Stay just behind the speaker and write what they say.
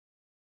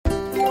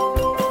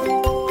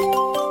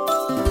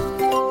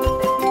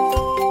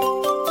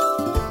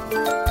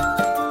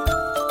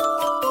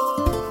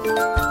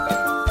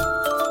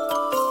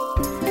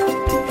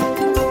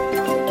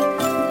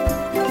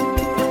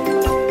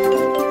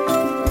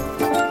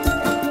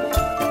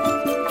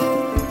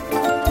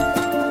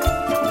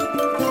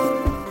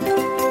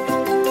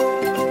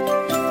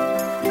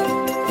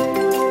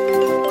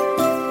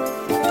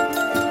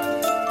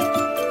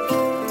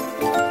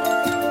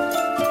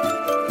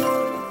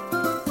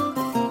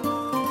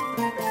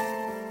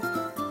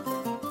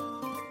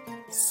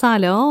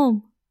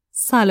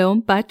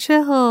سلام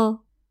بچه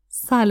ها،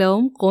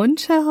 سلام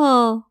قنچه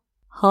ها،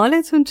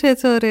 حالتون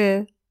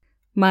چطوره؟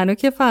 منو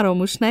که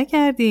فراموش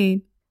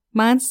نکردین.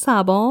 من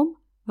سبام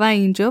و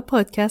اینجا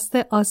پادکست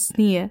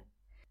آسنیه،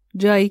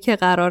 جایی که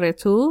قراره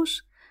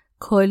توش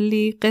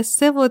کلی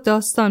قصه و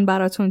داستان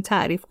براتون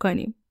تعریف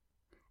کنیم.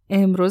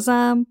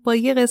 امروزم با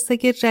یه قصه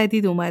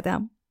جدید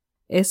اومدم.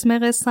 اسم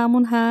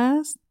قصه‌مون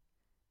هست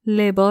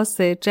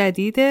لباس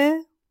جدید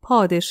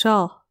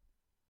پادشاه.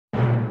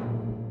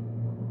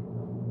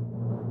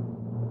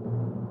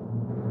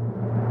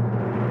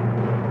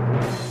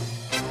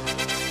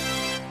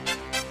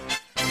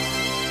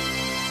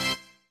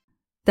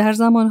 در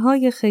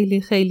زمانهای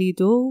خیلی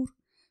دور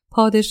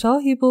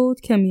پادشاهی بود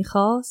که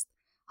میخواست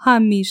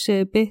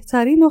همیشه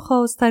بهترین و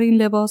خاصترین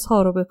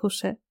لباسها رو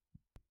بپوشه.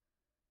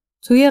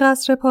 توی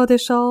قصر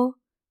پادشاه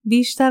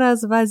بیشتر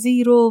از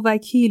وزیر و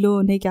وکیل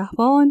و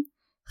نگهبان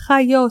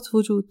خیاط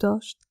وجود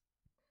داشت.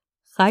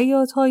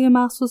 خیاط‌های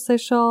مخصوص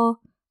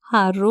شاه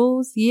هر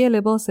روز یه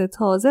لباس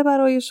تازه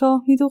برای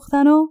شاه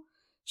می‌دوختن و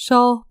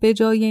شاه به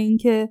جای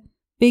اینکه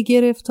به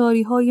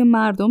گرفتاری‌های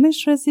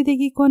مردمش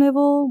رسیدگی کنه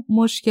و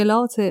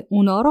مشکلات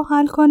اونا رو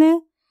حل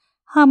کنه،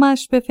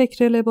 همش به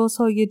فکر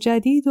لباس‌های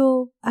جدید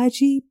و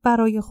عجیب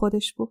برای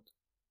خودش بود.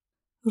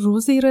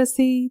 روزی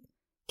رسید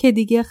که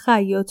دیگه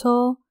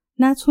خیاطا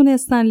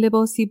نتونستن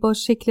لباسی با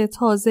شکل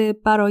تازه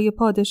برای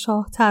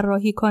پادشاه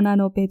طراحی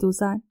کنن و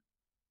بدوزن.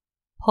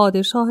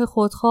 پادشاه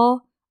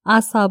خودخواه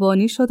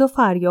عصبانی شد و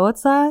فریاد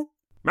زد: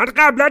 من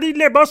قبلا این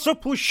لباس رو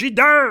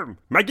پوشیدم،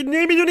 مگه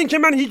نمیدونین که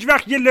من هیچ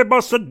وقت یه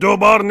لباس رو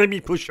دوبار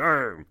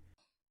نمیپوشم؟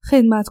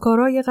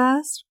 خدمتکارای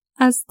قصر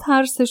از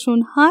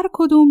ترسشون هر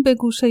کدوم به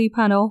گوشه‌ای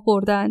پناه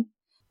بردن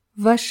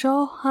و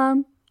شاه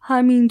هم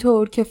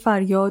همینطور که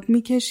فریاد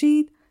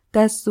میکشید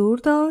دستور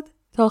داد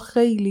تا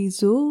خیلی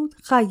زود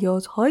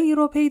خیاط‌هایی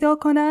رو پیدا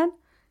کنن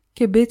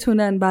که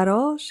بتونن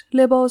براش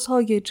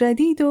لباس‌های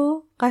جدید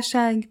و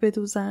قشنگ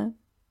بدوزن.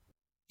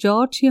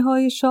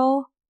 جارچی‌های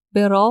شاه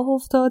به راه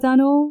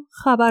افتادن و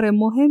خبر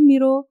مهمی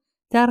رو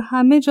در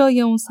همه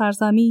جای اون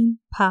سرزمین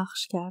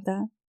پخش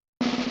کردن.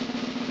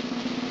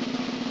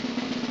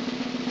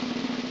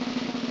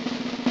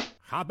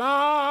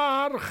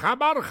 خبر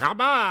خبر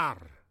خبر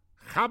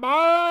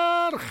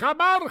خبر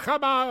خبر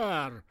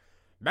خبر،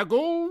 به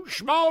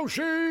گوش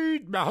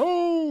باشید، به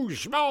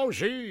هوش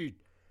باشید.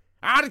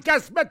 هر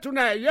کس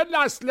بتونه یه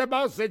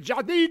لباس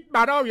جدید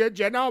برای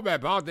جناب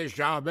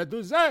پادشاه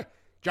بدوزه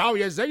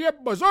جایزه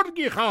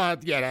بزرگی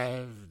خواهد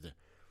گرفت.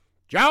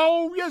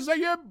 جایزه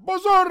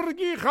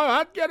بزرگی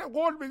خواهد گرفت.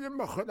 قول بدیم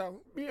به خودم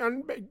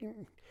بیان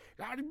بگیم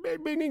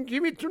ببینین که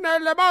میتونه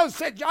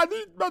لباس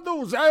جدید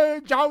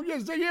بدوزه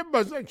جایزه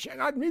بزرگ.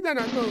 چقدر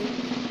میدنن؟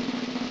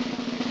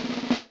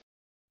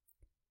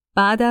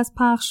 بعد از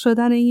پخش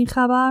شدن این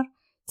خبر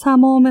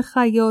تمام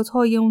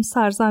خیاط‌های اون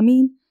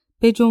سرزمین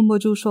به جنب و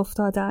جوش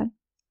افتادن.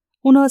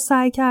 اونا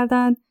سعی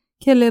کردن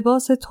که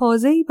لباس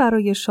تازه‌ای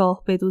برای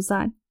شاه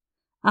بدوزن،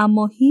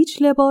 اما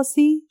هیچ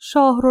لباسی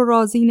شاه رو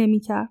راضی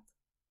نمی‌کرد.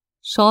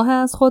 شاه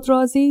از خود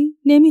راضی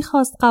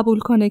نمی‌خواست قبول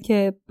کنه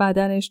که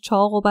بدنش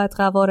چاق و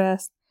بدقواره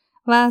است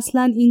و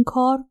اصلاً این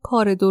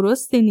کار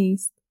درستی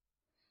نیست.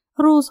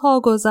 روزها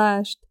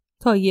گذشت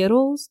تا یه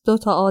روز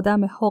 2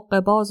 آدم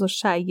حقه‌باز و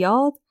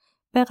شیاد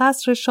به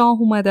قصر شاه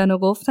اومدن و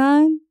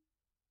گفتن: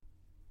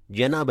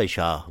 جناب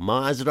شاه،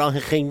 ما از راه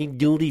خیلی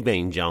دوری به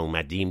اینجا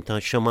اومدیم تا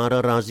شما را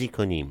راضی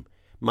کنیم.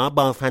 ما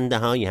بافنده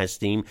هایی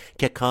هستیم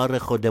که کار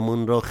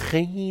خودمون رو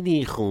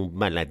خیلی خوب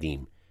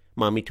بلدیم.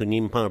 ما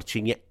میتونیم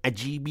پارچه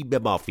عجیبی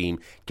ببافیم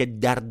که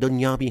در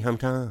دنیا بی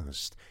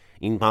همتاست.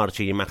 این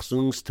پارچه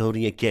مخصوص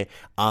طوریه که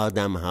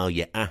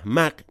آدم‌های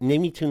احمق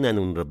نمیتونن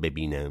اون رو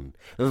ببینن.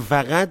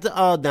 فقط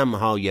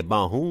آدم‌های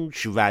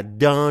باهوش و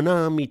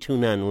دانا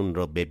میتونن اون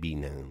رو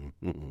ببینن.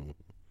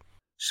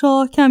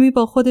 شاه کمی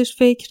با خودش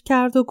فکر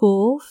کرد و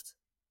گفت: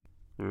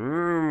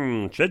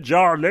 چه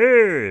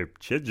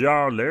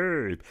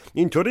جالب.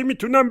 اینطوری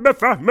میتونم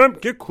بفهمم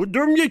که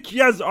کدوم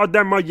یکی از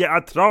آدمای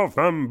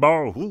اطرافم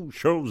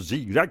باهوش و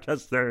زیرک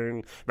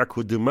هستن و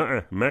کدوم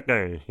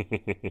احمقن.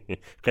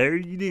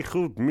 خیلی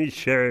خوب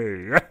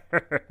میشه.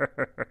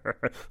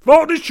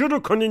 فوری شروع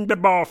کنین به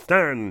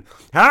بافتن.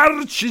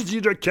 هر چیزی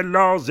رو که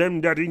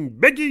لازم دارین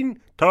بگین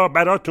تا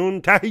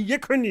براتون تهیه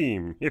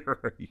کنیم.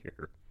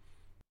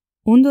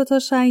 اون 2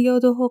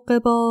 شیاد و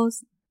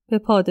حقه‌باز به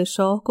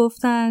پادشاه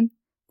گفتن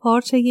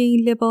پارچه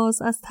این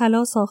لباس از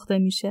طلا ساخته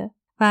میشه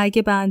و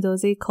اگه به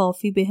اندازه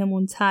کافی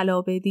بهمون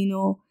طلا بدین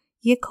و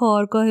یه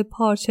کارگاه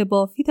پارچه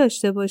بافی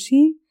داشته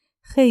باشیم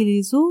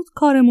خیلی زود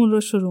کارمون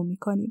رو شروع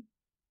میکنیم.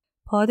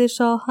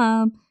 پادشاه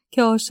هم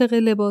که عاشق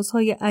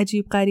لباسهای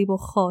عجیب غریب و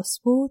خاص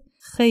بود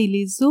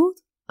خیلی زود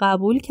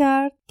قبول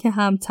کرد که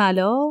هم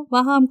طلا و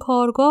هم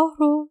کارگاه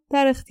رو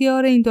در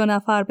اختیار این 2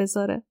 نفر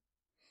بذاره.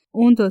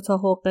 اون 2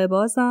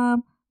 حقه‌باز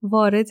هم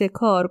وارد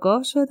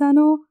کارگاه شدن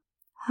و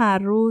هر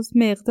روز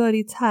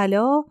مقداری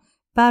طلا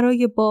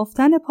برای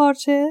بافتن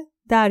پارچه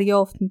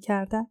دریافت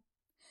می‌کردن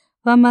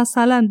و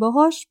مثلا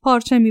باهاش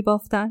پارچه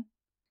می‌بافتن.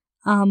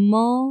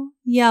 اما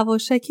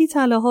یواشکی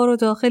طلاها رو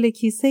داخل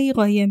کیسه‌ای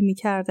قایم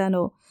می‌کردن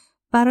و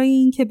برای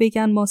اینکه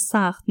بگن ما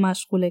سخت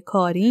مشغول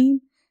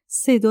کاریم،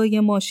 صدای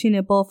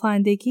ماشین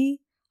بافندگی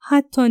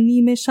حتی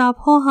نیمه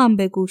شبها هم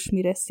به گوش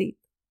می رسید.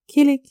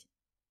 کلیک،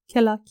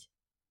 کلاک،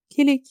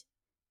 کلیک،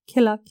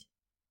 کلاک،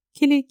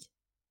 کلیک،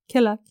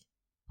 کلاک.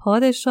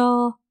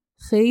 پادشاه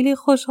خیلی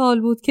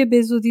خوشحال بود که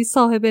به زودی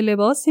صاحب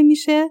لباسی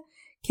میشه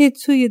که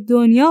توی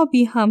دنیا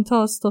بی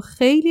همتاست و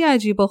خیلی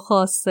عجیب و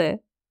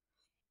خاصه.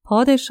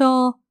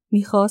 پادشاه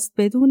میخواست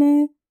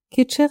بدونه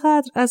که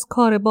چقدر از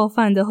کار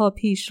بافنده ها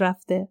پیش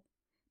رفته.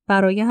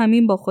 برای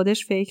همین با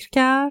خودش فکر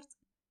کرد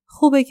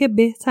خوبه که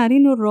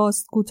بهترین و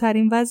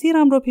راستگوترین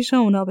وزیرم رو پیش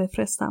اونا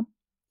بفرستم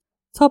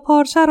تا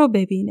پارچه رو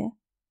ببینه.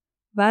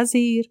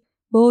 وزیر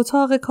به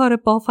اتاق کار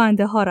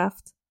بافنده ها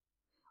رفت.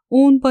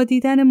 اون با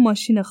دیدن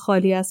ماشین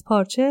خالی از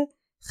پارچه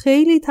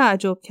خیلی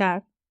تعجب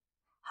کرد.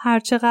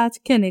 هرچقدر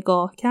که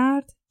نگاه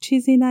کرد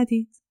چیزی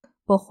ندید.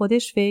 با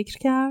خودش فکر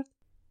کرد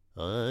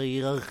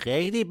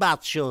خیلی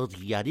بد شد،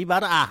 یعنی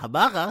من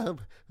احمقم.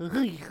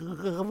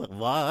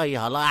 وای،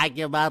 حالا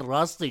اگه من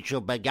راستشو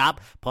بگم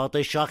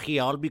پادشاه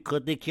خیال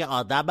میکنه که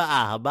آدم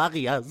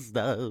احمقی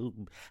هستم.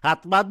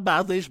 حتما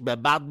بعدش به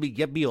من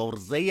میگه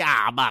بیورزه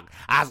احمق،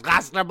 از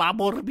قصر من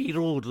برو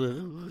بیرون.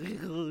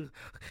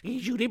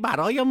 اینجوری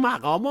برای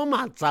مقام و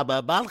منصب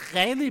من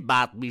خیلی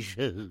بد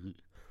میشه.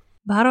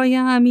 برای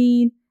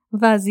همین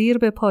وزیر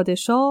به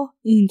پادشاه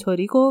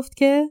اینطوری گفت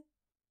که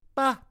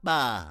به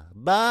به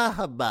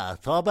به به،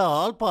 تا به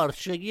حال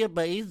پارچه‌ای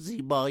به این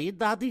زیبایی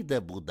ندیده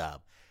بودم.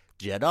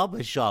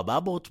 جناب شاه،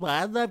 من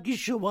مطمئنم که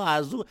شما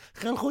از او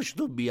خیلی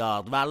خوشتون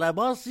بیاد و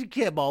لباسی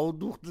که با اون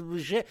دوخته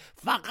میشه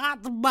فقط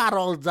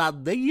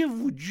برازنده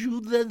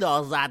وجود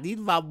نازنین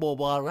و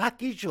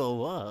مبارک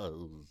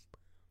شماست.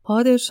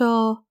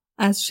 پادشاه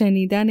از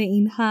شنیدن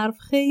این حرف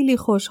خیلی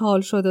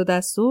خوشحال شد و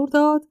دستور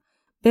داد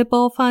به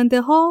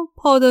بافنده ها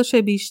پاداش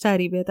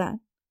بیشتری بدن.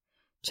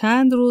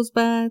 چند روز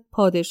بعد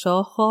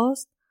پادشاه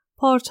خواست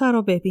پارچه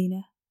رو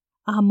ببینه،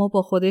 اما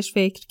با خودش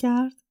فکر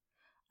کرد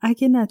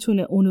اگه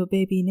نتونه اونو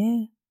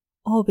ببینه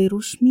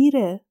آبروش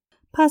میره.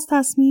 پس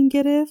تصمیم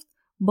گرفت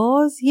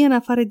باز یه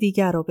نفر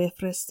دیگر رو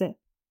بفرسته.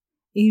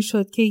 این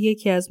شد که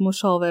یکی از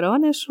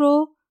مشاورانش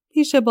رو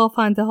پیش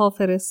بافنده ها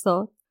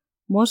فرستاد.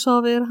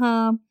 مشاور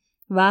هم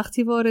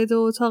وقتی وارد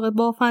اتاق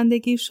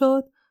بافندگی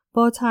شد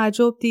با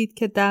تعجب دید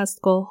که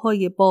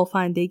دستگاه‌های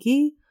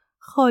بافندگی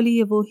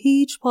خالیه و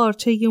هیچ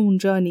پارچه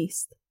اونجا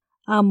نیست.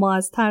 اما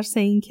از ترس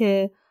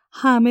اینکه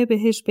همه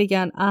بهش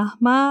بگن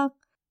احمق،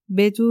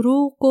 به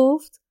دروغ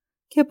گفت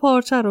که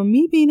پارچه رو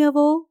میبینه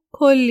و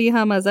کلی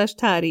هم ازش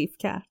تعریف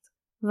کرد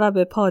و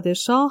به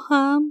پادشاه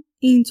هم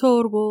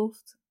اینطور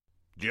گفت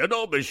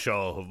جناب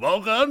شاه،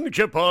 واقعا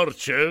که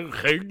پارچه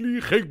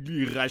خیلی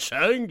خیلی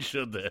قشنگ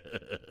شده.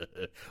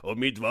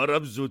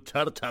 امیدوارم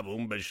زودتر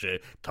تموم بشه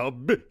تا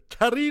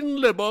بهترین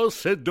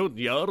لباس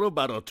دنیا رو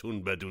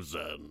براتون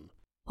بدوزن.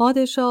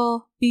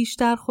 پادشاه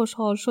بیشتر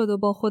خوشحال شد و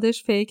با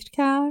خودش فکر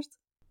کرد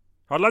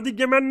حالا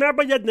دیگه من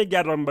نباید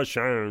نگران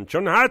باشم،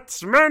 چون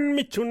حتما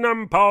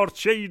میتونم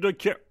پارچه‌ای رو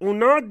که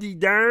اونا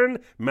دیدن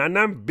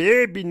منم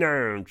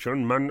ببینم، چون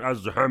من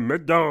از همه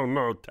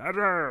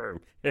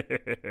داناترم.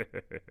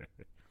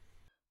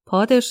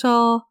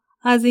 پادشاه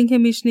از اینکه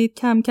میشنید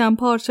کم کم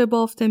پارچه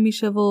بافته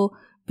میشه و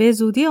به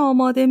زودی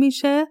آماده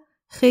میشه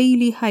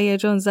خیلی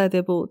هیجان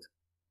زده بود.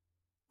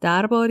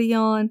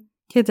 درباریان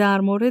که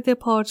در مورد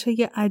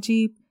پارچه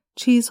عجیب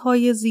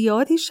چیزهای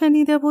زیادی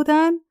شنیده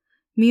بودن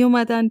می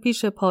اومدن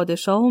پیش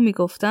پادشاه و می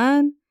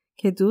گفتن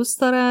که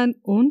دوست دارن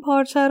اون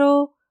پارچه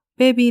رو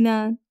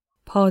ببینن.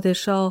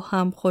 پادشاه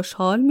هم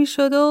خوشحال می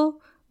شد و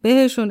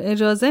بهشون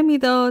اجازه می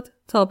داد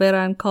تا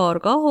برن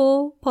کارگاه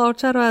و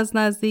پارچه رو از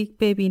نزدیک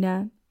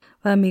ببینن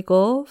و می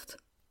گفت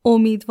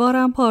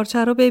امیدوارم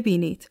پارچه رو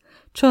ببینید،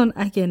 چون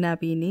اگه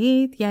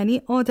نبینید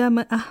یعنی آدم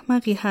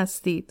احمقی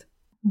هستید.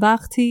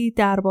 وقتی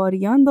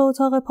درباریان به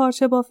اتاق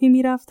پارچه بافی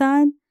می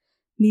رفتن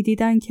می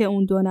دیدن که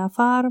اون دو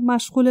نفر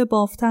مشغول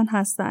بافتن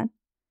هستن،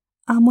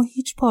 اما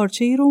هیچ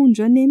پارچه‌ای رو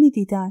اونجا نمی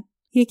دیدن.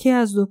 یکی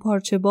از دو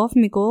پارچه باف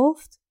می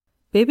گفت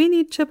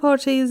ببینید چه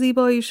پارچه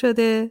زیبایی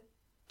شده،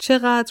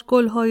 چقدر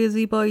گلهای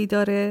زیبایی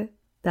داره.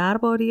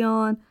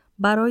 درباریان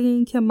برای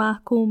اینکه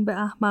محکوم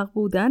به احمق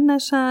بودن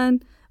نشن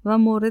و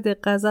مورد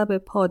غضب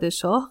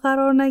پادشاه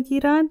قرار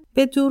نگیرن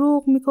به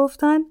دروغ می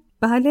گفتن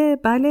بله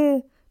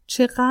بله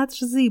چقدر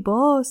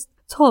زیباست،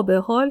 تا به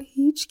حال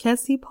هیچ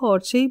کسی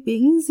پارچه‌ای به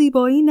این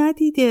زیبایی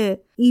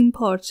ندیده. این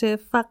پارچه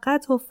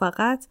فقط و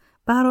فقط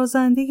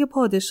برازنده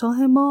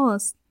پادشاه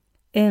ماست.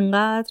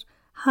 انقدر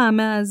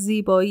همه از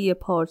زیبایی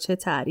پارچه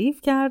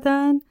تعریف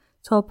کردن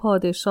تا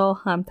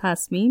پادشاه هم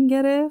تصمیم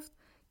گرفت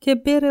که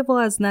بره و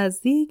از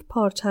نزدیک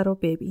پارچه رو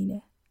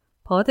ببینه.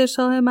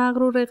 پادشاه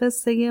مغرور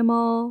قصه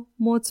ما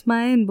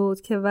مطمئن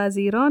بود که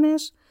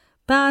وزیرانش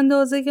به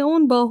اندازه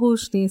اون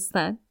باهوش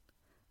نیستن.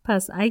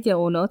 پس اگه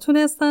اونا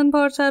تونستن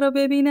پارچه رو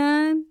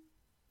ببینن،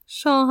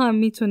 شاه هم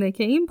میتونه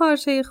که این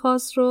پارچه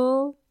خاص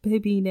رو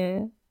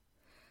ببینه.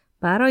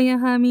 برای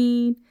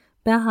همین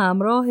به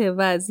همراه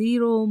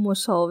وزیر و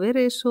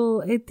مشاورش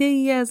و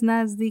عده‌ای از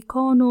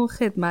نزدیکان و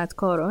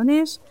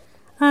خدمتکارانش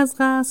از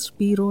قصر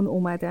بیرون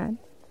اومدن.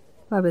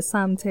 و به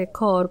سمت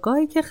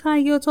کارگاهی که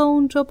خیاطا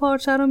اونجا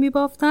پارچه رو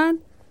میبافتن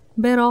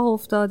به راه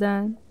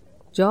افتادن.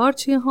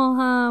 جارچی ها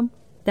هم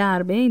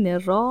در بین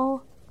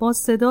راه با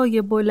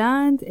صدای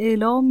بلند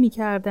اعلام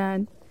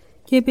میکردن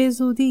که به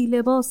زودی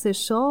لباس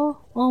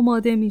شاه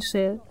آماده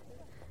میشه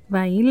و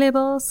این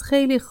لباس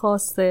خیلی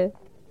خاصه،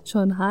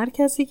 چون هر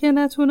کسی که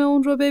نتونه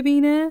اون رو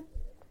ببینه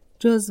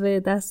جزو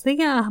دسته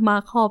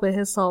احمق‌ها به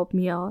حساب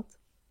میاد.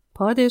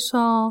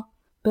 پادشاه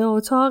به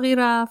اتاقی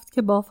رفت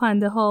که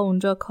بافنده ها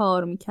اونجا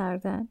کار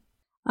میکردن،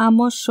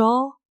 اما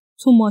شاه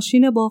تو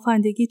ماشین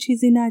بافندگی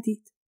چیزی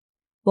ندید.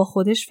 با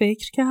خودش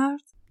فکر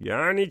کرد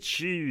یعنی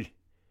چی؟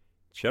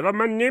 چرا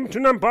من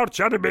نمیتونم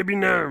پارچه رو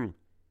ببینم؟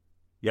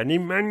 یعنی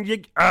من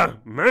یک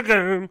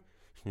احمقم؟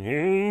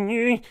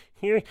 نه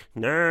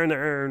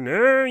نه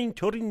نه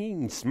اینطوری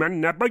نیست. من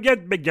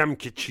نباید بگم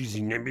که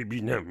چیزی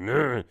نمیبینم.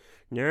 نه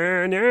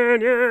نه نه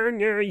نه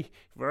نه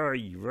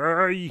وای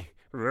وای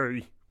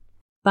وای.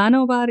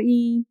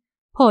 بنابراین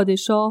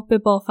پادشاه به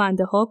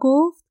بافنده ها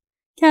گفت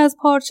که از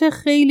پارچه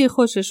خیلی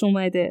خوشش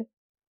اومده.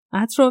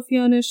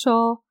 اطرافیان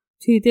شاه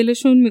توی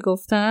دلشون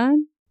میگفتن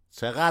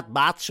چقدر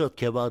بد شد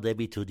که ما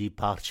نمیتونیم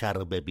پارچه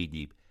رو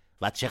ببینیم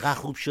و چقدر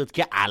خوب شد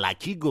که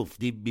الکی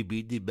گفتیم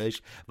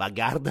ببینیمش و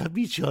گرنه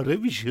بیچاره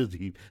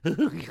میشدیم.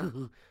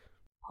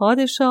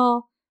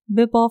 پادشاه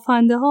به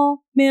بافنده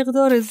ها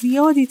مقدار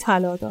زیادی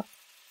طلا داد.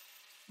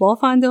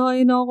 بافنده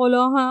های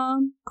ناقلا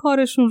هم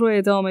کارشون رو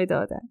ادامه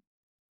دادن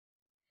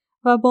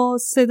و با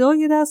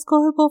صدای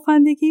دستگاه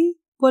بافندگی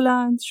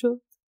بلند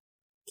شد.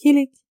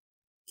 کلیک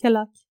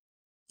کلاک،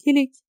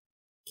 کلیک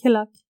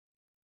کلاک،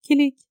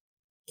 کلیک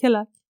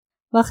کلاک.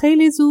 و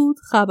خیلی زود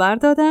خبر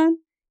دادن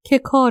که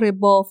کار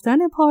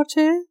بافتن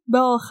پارچه به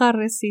آخر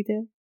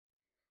رسیده.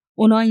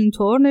 اونا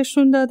اینطور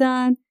نشون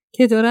دادن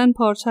که دارن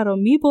پارچه رو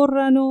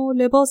میبرن و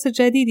لباس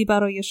جدیدی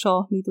برای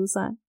شاه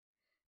میدوزن.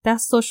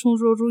 دستاشون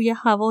رو روی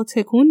هوا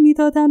تکون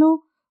میدادن و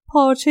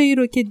پارچه ای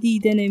رو که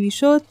دیده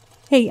نمیشد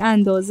هی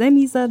اندازه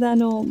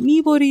میزدن و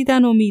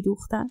میبریدن و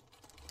میدوختن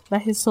و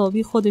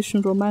حسابی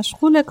خودشون رو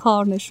مشغول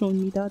کار نشون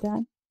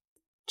میدادن.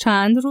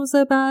 چند روز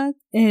بعد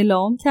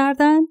اعلام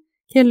کردن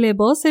که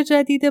لباس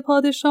جدید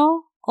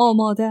پادشاه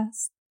آماده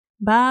است.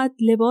 بعد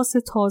لباس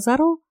تازه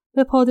رو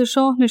به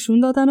پادشاه نشون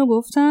دادن و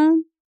گفتن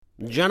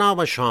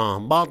جناب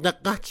شاه، با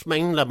دقت به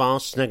این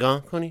لباس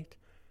نگاه کنید.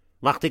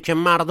 وقتی که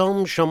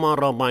مردم شما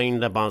را با این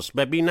لباس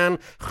ببینن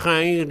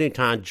خیلی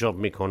تعجب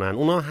میکنن.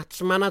 اونا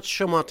حتما از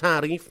شما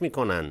تعریف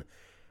میکنن.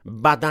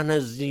 بدن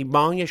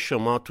زیبای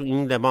شما تو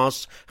این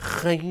لباس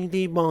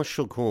خیلی با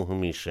شکوه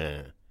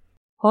میشه.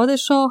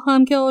 پادشاه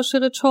هم که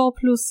عاشق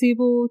چاپلوسی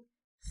بود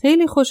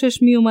خیلی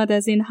خوشش می اومد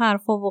از این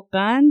حرفا و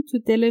قند تو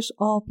دلش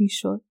آب می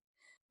شد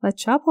و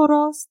چپ و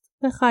راست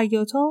به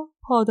خیاطا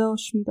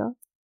پاداش می داد.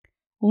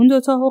 اون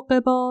دوتا حقه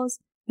باز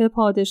به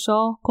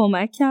پادشاه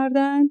کمک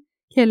کردن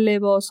که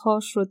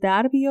لباسهاش رو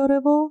در بیاره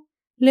و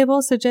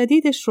لباس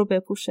جدیدش رو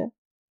بپوشه.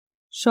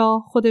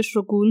 شاه خودش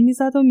رو گول می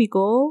زد و می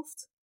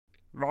گفت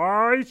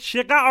وای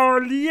چقدر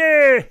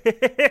عالیه.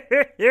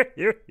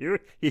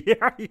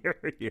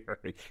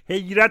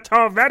 حیرت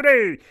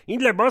آوره.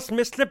 این لباس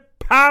مثل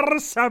پر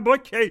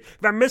سبکه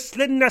و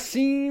مثل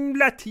نسیم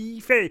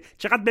لطیفه.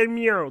 چقدر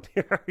بمیاد.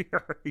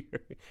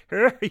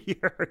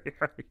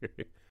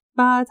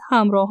 بعد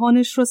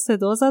همراهانش رو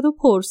صدا زد و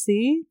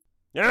پرسید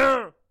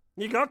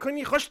نگاه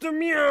کنی خوشتون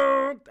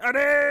میاد؟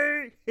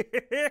 آره.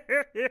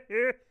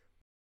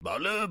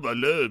 بله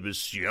بله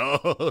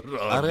بسیار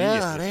آره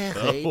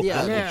خیلی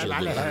عالی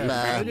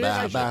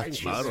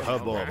شده.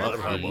 مرحبا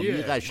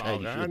خیلی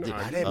قشنگ شده.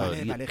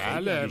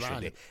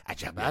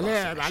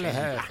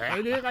 بله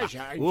خیلی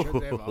قشنگ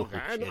شده.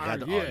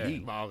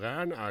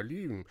 واقعا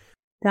عالی.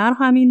 در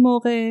همین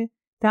موقع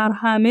در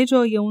همه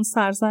جای اون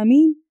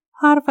سرزمین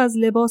حرف از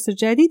لباس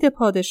جدید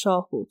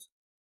پادشاه بود.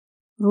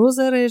 روز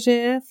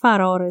رژه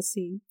فرا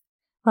رسید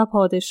و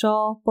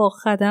پادشاه با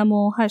خدم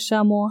و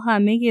حشم و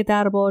همه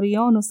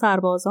درباریان و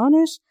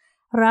سربازانش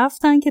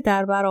رفتن که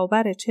در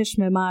برابر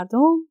چشم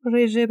مردم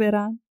رژه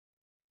برن.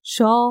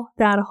 شاه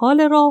در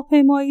حال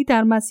راهپیمایی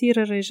در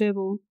مسیر رژه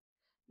بود.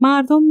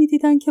 مردم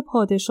می‌دیدن که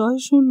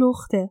پادشاهشون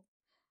لخته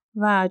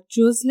و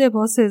جز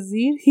لباس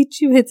زیر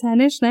هیچی به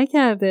تنش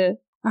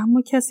نکرده،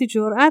 اما کسی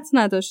جرأت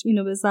نداشت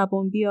اینو به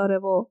زبون بیاره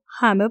و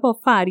همه با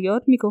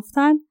فریاد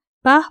میگفتن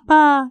به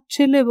به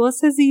چه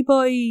لباس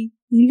زیبایی،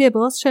 این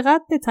لباس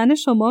چقدر به تن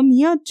شما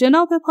میاد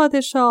جناب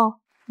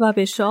پادشاه. و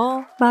به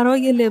شاه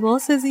برای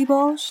لباس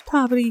زیباش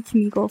تبریک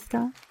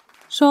میگفتن.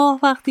 شاه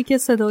وقتی که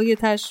صدای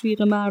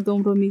تشویق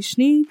مردم رو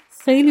میشنید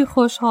خیلی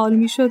خوشحال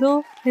میشد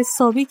و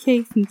حسابی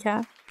کیف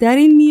میکرد. در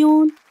این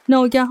میون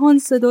ناگهان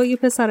صدای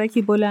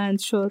پسرکی بلند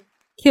شد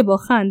که با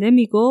خنده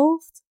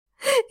میگفت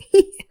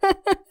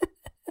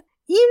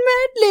این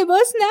مرد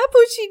لباس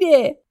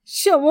نپوشیده،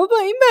 شما با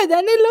این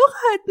بدن لخت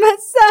حتما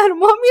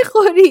سرما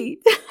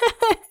میخورید.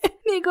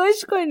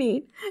 نگاش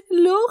کنید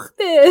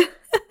لخته.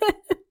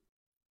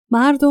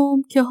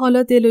 مردم که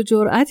حالا دل و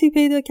جرأتی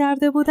پیدا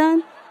کرده بودن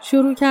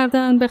شروع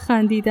کردن به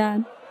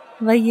خندیدن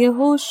و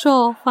یهو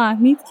شاه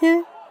فهمید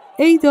که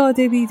ای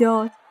داد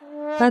بیداد،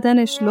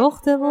 بدنش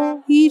لخته و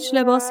هیچ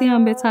لباسی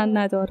هم به تن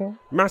نداره.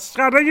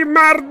 مسخره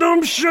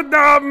مردم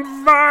شدم،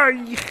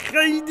 وای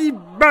خیلی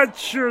بد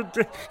شد.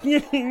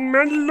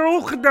 من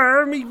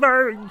لختم،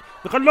 وای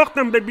میخواد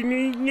لختم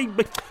ببینی.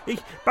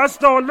 بس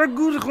تا حالا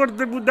گول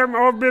خورده بودم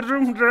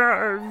آبروم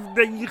رفت.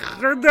 ای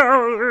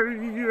خدا،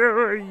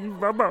 ای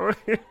بابا،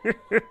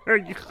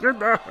 ای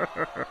خدا.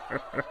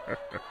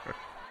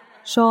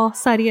 شاه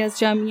سریع از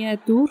جمعیت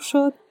دور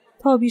شد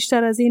تا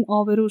بیشتر از این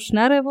آبروش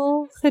نره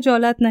و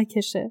خجالت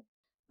نکشه.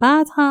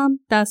 بعد هم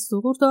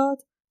دستور داد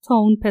تا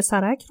اون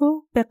پسرک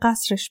رو به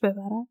قصرش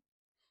ببرن.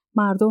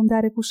 مردم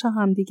در گوش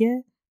هم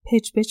دیگه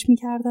پچ پچ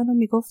میکردن و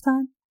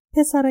میگفتن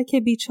پسرک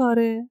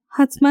بیچاره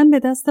حتما به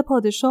دست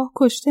پادشاه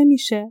کشته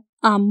میشه.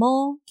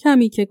 اما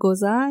کمی که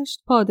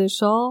گذشت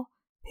پادشاه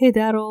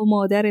پدر و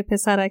مادر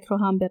پسرک رو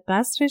هم به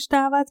قصرش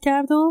دعوت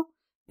کرد و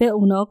به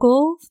اونا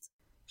گفت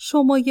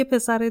شما یه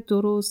پسر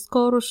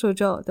درستکار و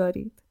شجاع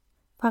دارید.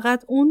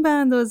 فقط اون به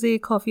اندازه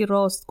کافی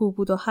راستگو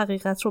بود و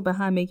حقیقت رو به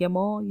همه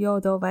ما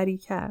یادآوری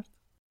کرد.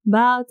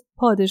 بعد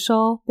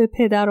پادشاه به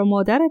پدر و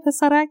مادر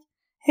پسرک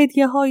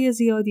هدیه‌های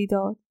زیادی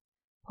داد.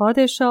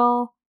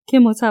 پادشاه که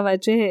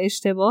متوجه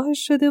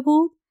اشتباهش شده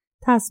بود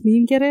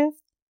تصمیم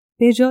گرفت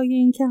به جای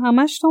اینکه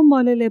همش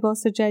دنبال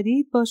لباس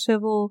جدید باشه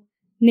و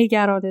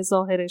نگران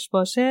ظاهرش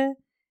باشه،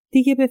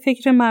 دیگه به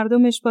فکر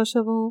مردمش باشه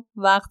و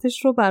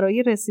وقتش رو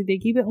برای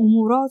رسیدگی به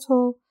امورات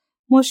و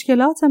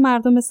مشکلات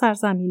مردم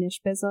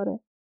سرزمینش بذاره.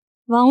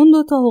 و اون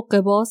دوتا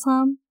حقه‌باز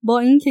هم با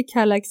اینکه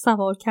کلک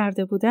سوار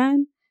کرده بودن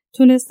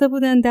تونسته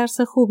بودن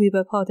درس خوبی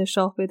به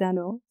پادشاه بدن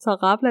و تا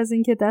قبل از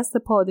اینکه دست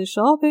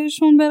پادشاه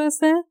بهشون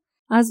برسه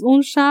از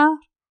اون شهر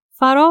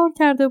فرار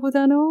کرده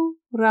بودن و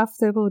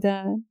رفته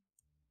بودن.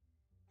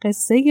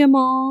 قصه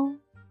ما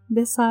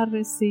به سر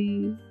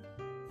رسید.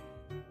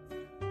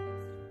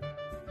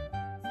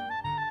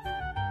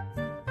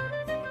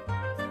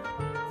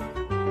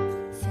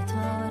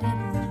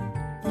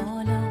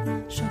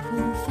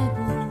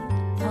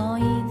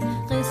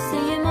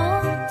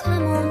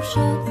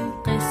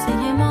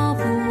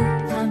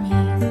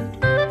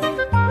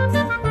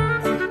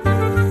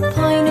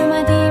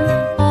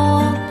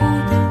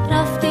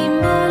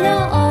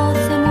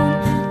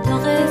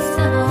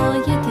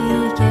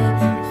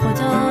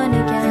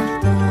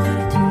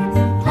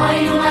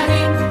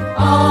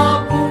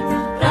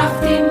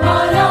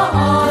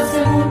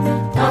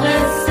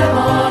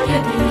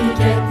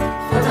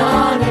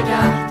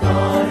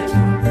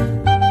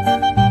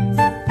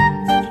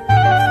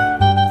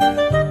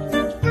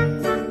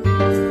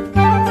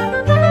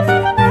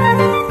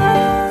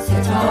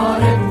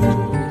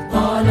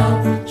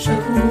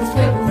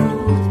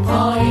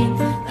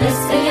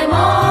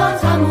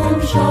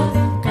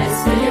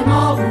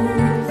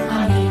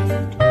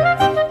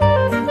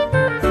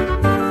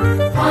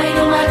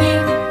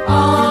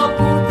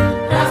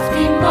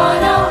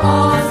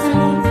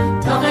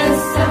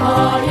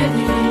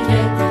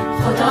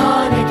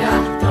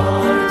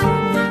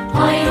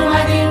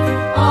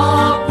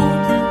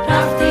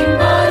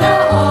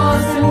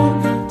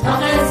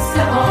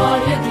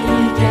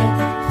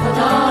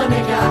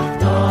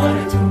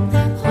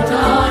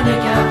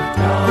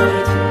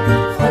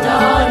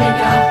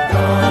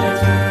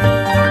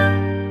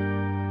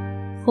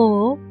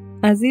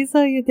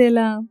 عزیزای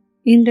دلم،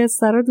 این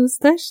قصه رو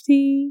دوست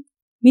داشتی؟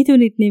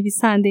 میدونید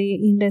نویسنده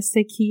این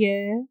قصه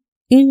کیه؟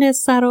 این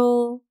قصه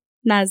رو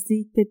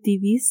نزدیک به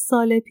 200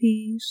 سال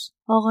پیش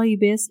آقایی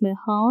به اسم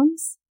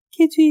هانس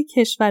که توی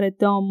کشور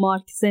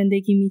دانمارک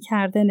زندگی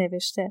میکرده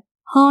نوشته.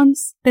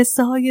 هانس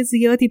قصه های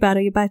زیادی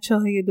برای بچه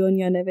های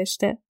دنیا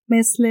نوشته،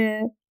 مثل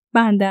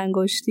بند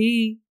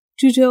انگشتی،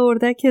 جوجه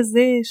اردک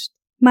زشت،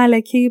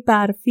 ملکه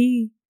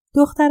برفی،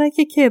 دخترک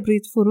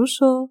کبریت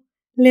فروش و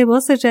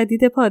لباس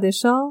جدید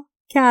پادشاه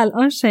که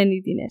الان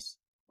شنیدینش.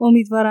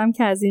 امیدوارم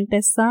که از این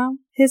قصه‌ام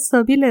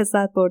حسابی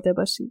لذت برده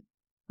باشید.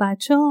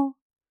 بچه‌ها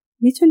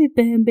میتونید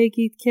بهم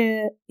بگید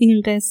که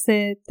این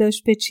قصه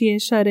داشت به چی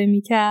اشاره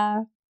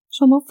میکرد؟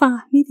 شما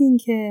فهمیدین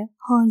که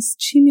هانس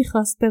چی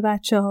میخواست به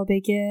بچه‌ها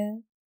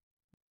بگه؟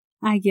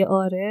 اگه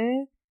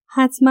آره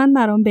حتما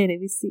برام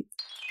بنویسید.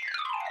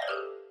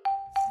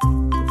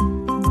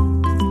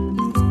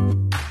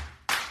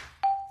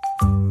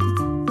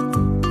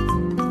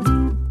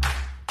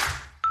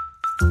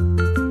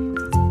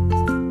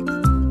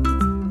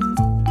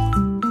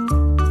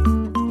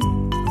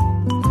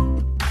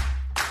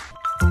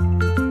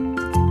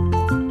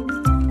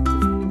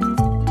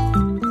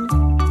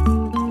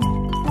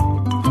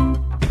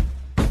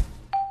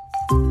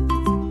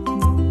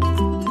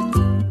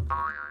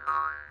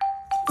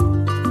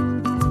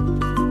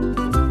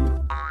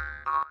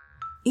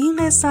 این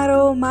قصه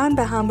رو من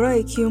به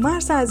همراه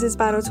کیومرث عزیز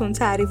براتون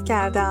تعریف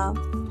کردم.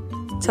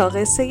 تا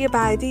قصه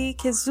بعدی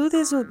که زود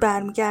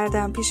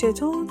برمیگردم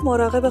پیشتون،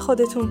 مراقب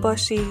خودتون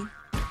باشید.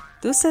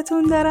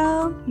 دوستتون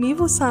دارم،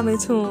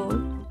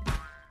 میبوسمتون.